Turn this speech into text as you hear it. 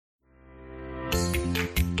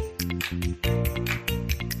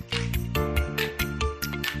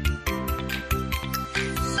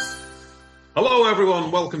Hello,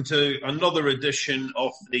 everyone. Welcome to another edition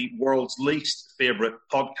of the world's least favourite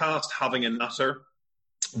podcast, Having a Natter,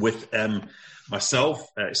 with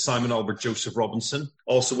myself, Simon Albert Joseph Robinson.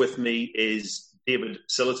 Also with me is David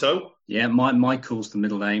Silito. Yeah, Michael's the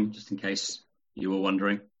middle name, just in case you were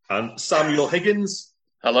wondering. And Samuel Higgins.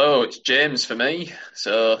 Hello, it's James for me.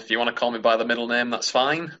 So if you want to call me by the middle name, that's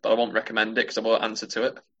fine, but I won't recommend it because I won't answer to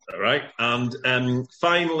it. All right. And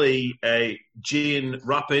finally, Jane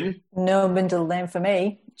Rappin. No middle name for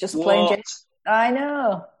me. Just plain Jane. I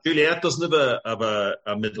know. Juliet doesn't have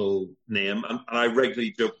a middle name, and I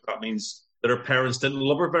regularly joke that means that her parents didn't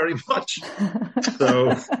love her very much.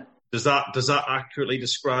 So does that accurately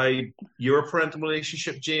describe your parental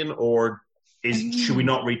relationship, Jane, or should we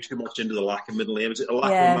not read too much into the lack of middle name? Is it a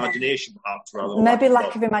lack of imagination, perhaps? Rather than maybe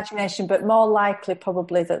lack of imagination, but more likely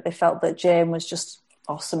probably that they felt that Jane was just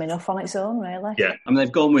awesome enough on its own, really. Yeah. I mean,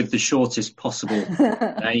 they've gone with the shortest possible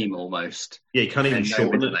name, almost. Yeah, you can't even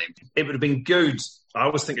shorten it. Name. It would have been good. I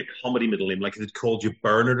always think a comedy middle name, like if they'd called you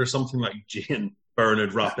Bernard or something, like Jane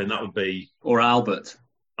Bernard Rappin, that would be... Or Albert.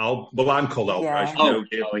 Well, I'm called Albert.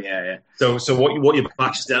 Yeah. So what you've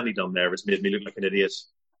accidentally done there is made me look like an idiot.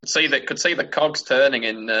 Could see the cogs turning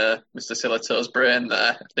in Mr. Silito's brain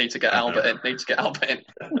there. Need to get Albert in.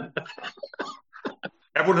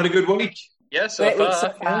 Everyone had a good week. Yeah, so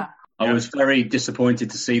far. Yeah. I was very disappointed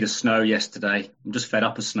to see the snow yesterday. I'm just fed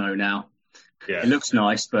up of snow now. Yeah. It looks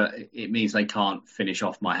nice, but it means they can't finish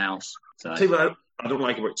off my house. So. Tell you what I don't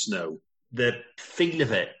like about snow. The feel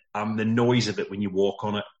of it and the noise of it when you walk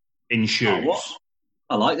on it in shoes. What?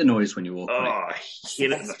 I like the noise when you walk on it. I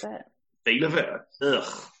hate it. The feel of it.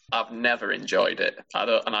 Ugh. I've never enjoyed it. I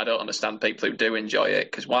don't understand people who do enjoy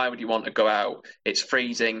it, because why would you want to go out? It's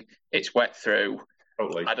freezing. It's wet through.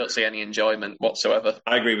 Totally. I don't see any enjoyment whatsoever.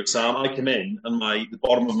 I agree with Sam. I came in and the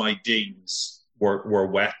bottom of my jeans were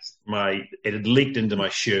wet. It had leaked into my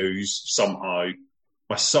shoes somehow.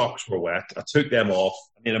 My socks were wet. I took them off.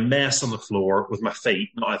 I made a mess on the floor with my feet.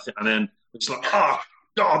 And then it's like,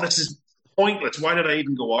 this is pointless. Why did I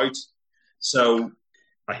even go out? So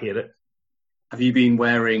I hate it. Have you been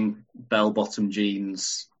wearing bell-bottom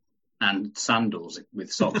jeans and sandals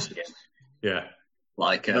with socks again? Yeah.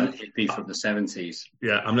 Like a hippie from the 70s.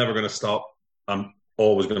 Yeah, I'm never going to stop. I'm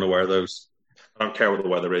always going to wear those. I don't care what the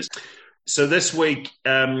weather is. So this week,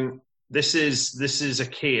 this is a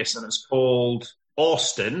case, and it's called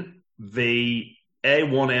Austin v.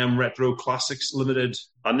 A1M Retro Classics Limited,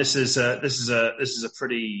 and this is a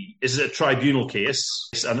tribunal case,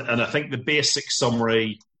 and I think the basic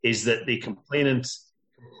summary is that the complainant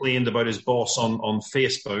complained about his boss on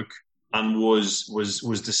Facebook and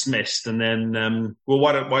was dismissed. And then,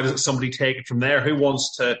 why doesn't somebody take it from there? Who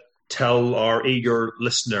wants to tell our eager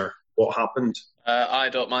listener what happened? I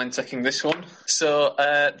don't mind taking this one. So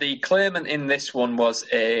the claimant in this one was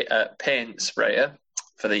a paint sprayer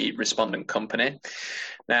for the respondent company.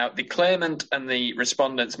 Now, the claimant and the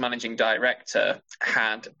respondent's managing director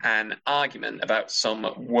had an argument about some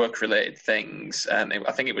work-related things.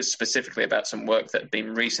 I think it was specifically about some work that had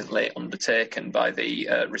been recently undertaken by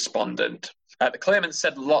the respondent. The claimant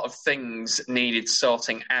said a lot of things needed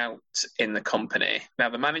sorting out in the company.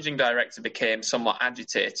 Now, the managing director became somewhat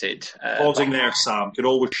agitated. Pausing there, Sam. Could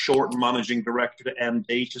always shorten managing director to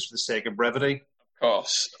MD just for the sake of brevity.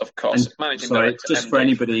 Of course. Managing director, just MD. For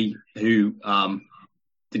anybody who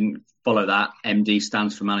didn't follow that, MD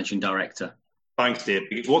stands for managing director. Thanks, Dave.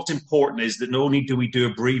 Because what's important is that not only do we do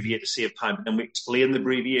abbreviate to save time, but then we explain the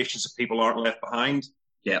abbreviations so people aren't left behind.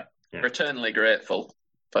 Yeah. We're eternally grateful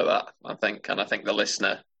for that, I think, and I think the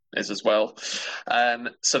listener is as well.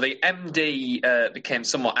 So the MD became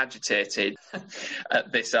somewhat agitated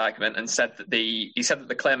at this argument and said that the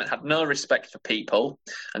claimant had no respect for people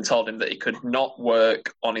and told him that he could not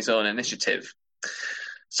work on his own initiative.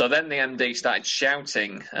 So then the MD started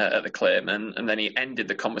shouting at the claimant, and then he ended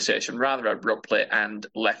the conversation rather abruptly and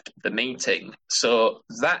left the meeting. So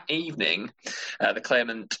that evening, the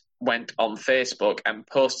claimant went on Facebook and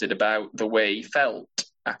posted about the way he felt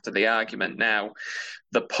after the argument. Now,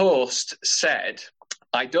 the post said,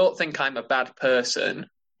 "I don't think I'm a bad person,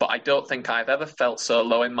 but I don't think I've ever felt so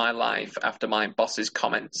low in my life after my boss's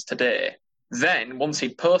comments today." Then, once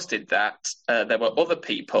he posted that, there were other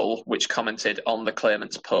people which commented on the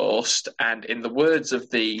claimant's post, and in the words of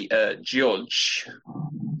the judge,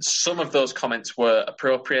 some of those comments were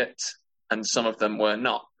appropriate and some of them were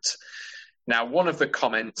not. Now, one of the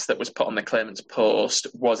comments that was put on the claimant's post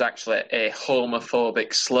was actually a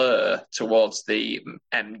homophobic slur towards the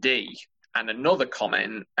MD. And another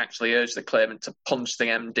comment actually urged the claimant to punch the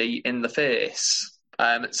MD in the face.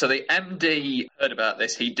 So the MD heard about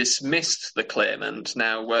this. He dismissed the claimant.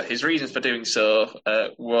 Now, his reasons for doing so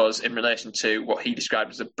was in relation to what he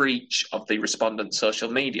described as a breach of the respondent's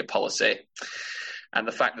social media policy and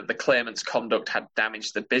the fact that the claimant's conduct had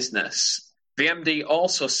damaged the business. The MD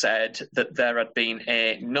also said that there had been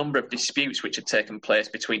a number of disputes which had taken place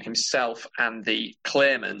between himself and the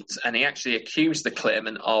claimant, and he actually accused the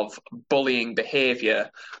claimant of bullying behaviour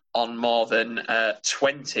on more than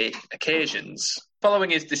 20 occasions. Following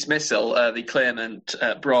his dismissal, the claimant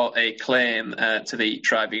brought a claim to the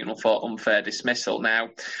tribunal for unfair dismissal. Now,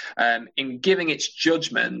 in giving its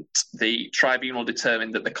judgment, the tribunal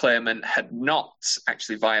determined that the claimant had not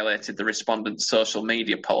actually violated the respondent's social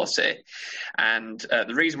media policy. And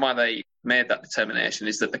the reason why they made that determination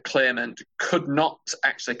is that the claimant could not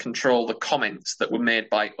actually control the comments that were made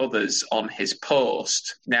by others on his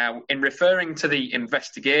post. Now, in referring to the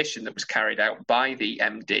investigation that was carried out by the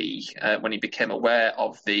MD when he became aware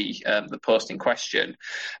of the post in question,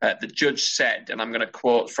 the judge said, and I'm going to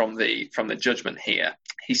quote from the judgment here.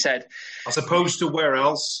 He said, as opposed to where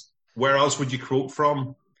else would you quote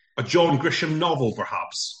from? A John Grisham novel,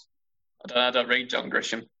 perhaps? I don't read John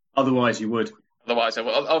Grisham. Otherwise, you would. Otherwise, I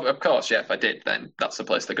will. Of course, yeah. If I did, then that's the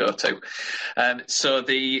place to go to. So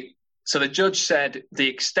the judge said the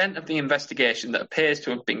extent of the investigation that appears to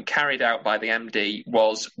have been carried out by the MD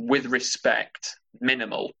was, with respect,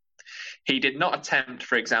 minimal. He did not attempt,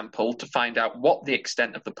 for example, to find out what the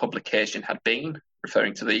extent of the publication had been,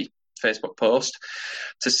 referring to the Facebook post,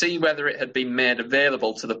 to see whether it had been made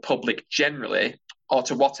available to the public generally, or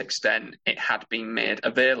to what extent it had been made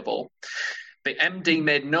available. The MD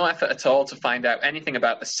made no effort at all to find out anything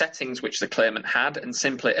about the settings which the claimant had and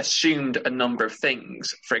simply assumed a number of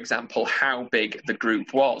things, for example, how big the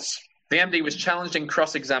group was. The MD was challenged in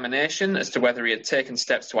cross-examination as to whether he had taken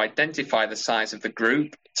steps to identify the size of the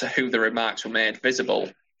group to who the remarks were made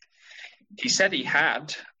visible. He said he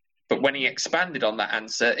had, but when he expanded on that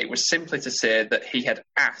answer, it was simply to say that he had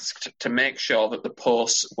asked to make sure that the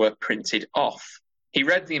posts were printed off. He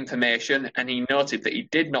read the information and he noted that he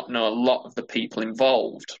did not know a lot of the people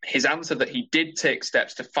involved. His answer that he did take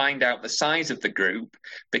steps to find out the size of the group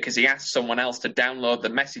because he asked someone else to download the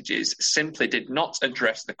messages simply did not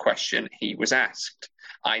address the question he was asked.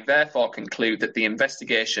 I therefore conclude that the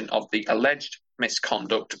investigation of the alleged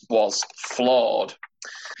misconduct was flawed.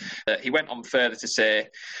 He went on further to say,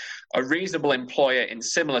 a reasonable employer in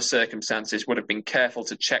similar circumstances would have been careful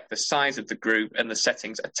to check the size of the group and the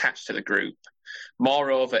settings attached to the group.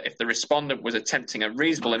 Moreover, if the respondent was attempting a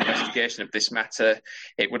reasonable investigation of this matter,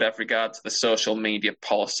 it would have regard to the social media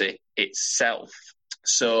policy itself.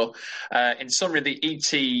 So, in summary, the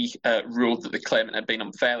ET ruled that the claimant had been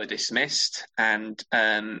unfairly dismissed, and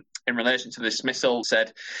in relation to the dismissal,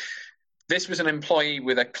 said this was an employee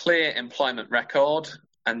with a clear employment record,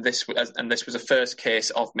 and this was a first case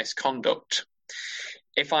of misconduct.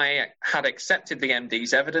 If I had accepted the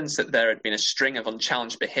MD's evidence that there had been a string of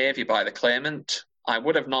unchallenged behaviour by the claimant, I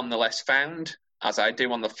would have nonetheless found, as I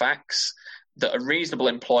do on the facts, that a reasonable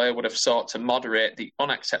employer would have sought to moderate the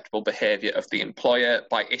unacceptable behaviour of the employer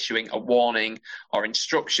by issuing a warning or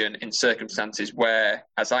instruction in circumstances where,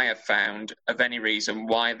 as I have found, of any reason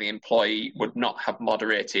why the employee would not have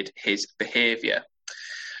moderated his behaviour.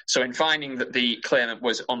 So in finding that the claimant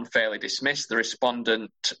was unfairly dismissed, the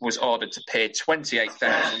respondent was ordered to pay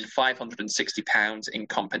 £28,560 in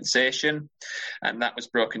compensation, and that was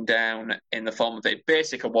broken down in the form of a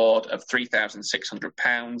basic award of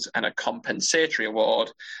 £3,600 and a compensatory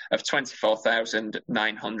award of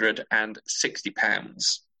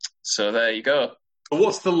 £24,960. So there you go.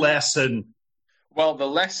 What's the lesson? Well, the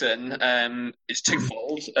lesson is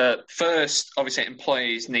twofold. First, obviously,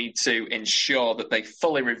 employees need to ensure that they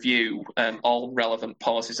fully review all relevant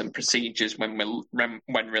policies and procedures when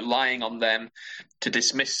relying on them to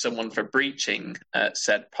dismiss someone for breaching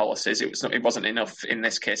said policies. It wasn't enough in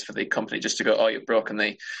this case for the company just to go, oh, you've broken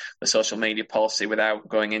the social media policy without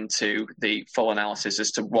going into the full analysis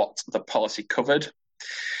as to what the policy covered.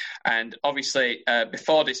 And obviously,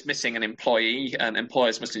 before dismissing an employee,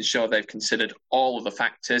 employers must ensure they've considered all of the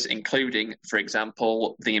factors, including, for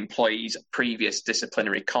example, the employee's previous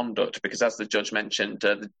disciplinary conduct, because as the judge mentioned,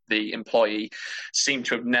 the employee seemed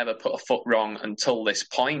to have never put a foot wrong until this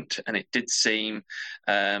point, and it did seem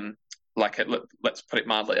like, let's put it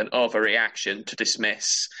mildly, an overreaction to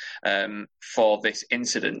dismiss for this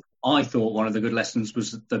incident. I thought one of the good lessons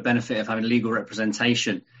was the benefit of having legal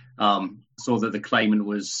representation. Saw that the claimant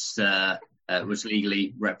was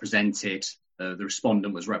legally represented, the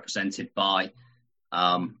respondent was represented by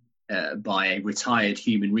a by a retired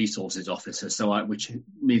human resources officer, which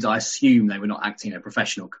means I assume they were not acting in a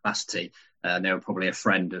professional capacity. They were probably a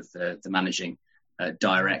friend of the managing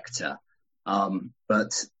director.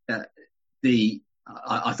 But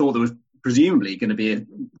I thought there was presumably going to be a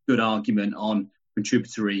good argument on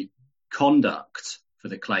contributory conduct for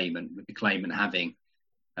the claimant, with the claimant having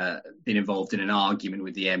been involved in an argument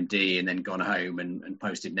with the MD and then gone home and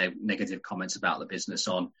posted negative comments about the business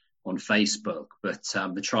on Facebook. But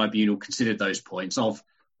the tribunal considered those points of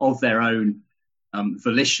their own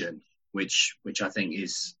volition, which I think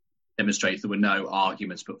demonstrates there were no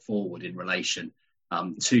arguments put forward in relation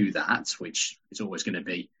to that, which is always going to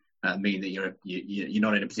be mean that you're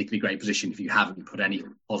not in a particularly great position if you haven't put any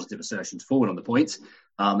positive assertions forward on the point,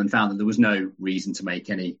 and found that there was no reason to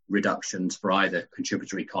make any reductions for either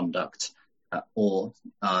contributory conduct or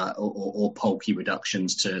bulky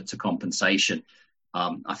reductions to compensation.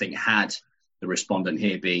 I think had the respondent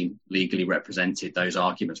here been legally represented, those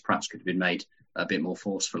arguments perhaps could have been made a bit more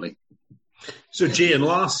forcefully. So, Jane,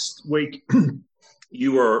 last week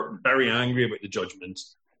you were very angry about the judgment.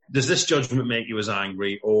 Does this judgment make you as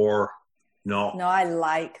angry or not? No, I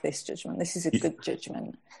like this judgment. This is a good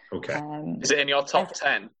judgment. Okay. Is it in your top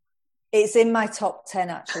 10? It's in my top 10,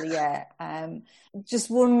 actually, yeah. Just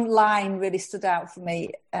one line really stood out for me,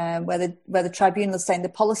 where the tribunal is saying the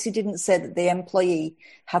policy didn't say that the employee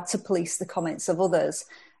had to police the comments of others.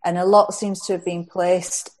 And a lot seems to have been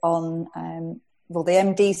placed on, the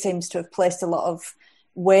MD seems to have placed a lot of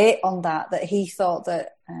weight on that he thought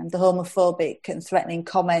that the homophobic and threatening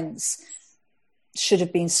comments should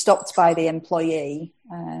have been stopped by the employee.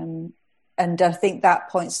 And I think that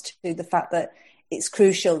points to the fact that it's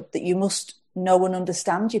crucial that you must know and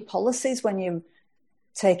understand your policies when you're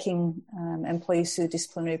taking employees through the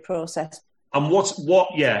disciplinary process. And what's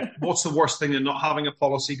the worst thing in not having a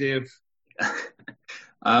policy, Dave?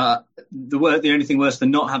 The only thing worse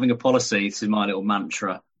than not having a policy, this is my little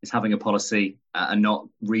mantra, is having a policy and not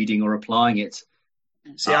reading or applying it.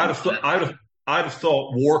 See, I'd have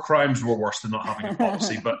thought war crimes were worse than not having a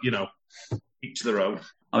policy, but each their own.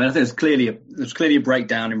 I mean, I think there's clearly a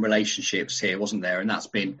breakdown in relationships here, wasn't there? And that's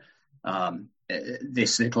been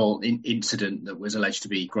this little incident that was alleged to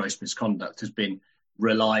be gross misconduct has been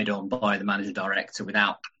relied on by the manager director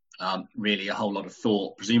without really a whole lot of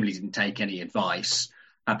thought. Presumably didn't take any advice.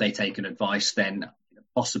 Had they taken advice, then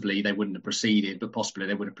possibly they wouldn't have proceeded, but possibly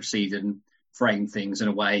they would have proceeded and framed things in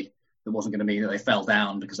a way that wasn't going to mean that they fell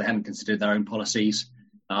down because they hadn't considered their own policies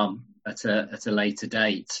at a later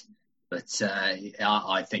date. But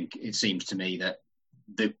I think it seems to me that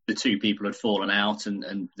the two people had fallen out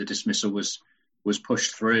and the dismissal was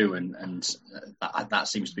pushed through, and that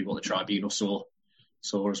seems to be what the tribunal saw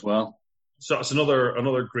as well. So it's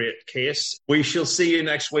another great case. We shall see you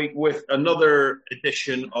next week with another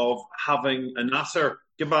edition of Having a Natter.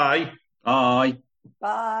 Goodbye. Bye.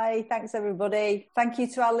 Bye. Thanks, everybody. Thank you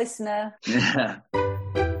to our listener. Yeah.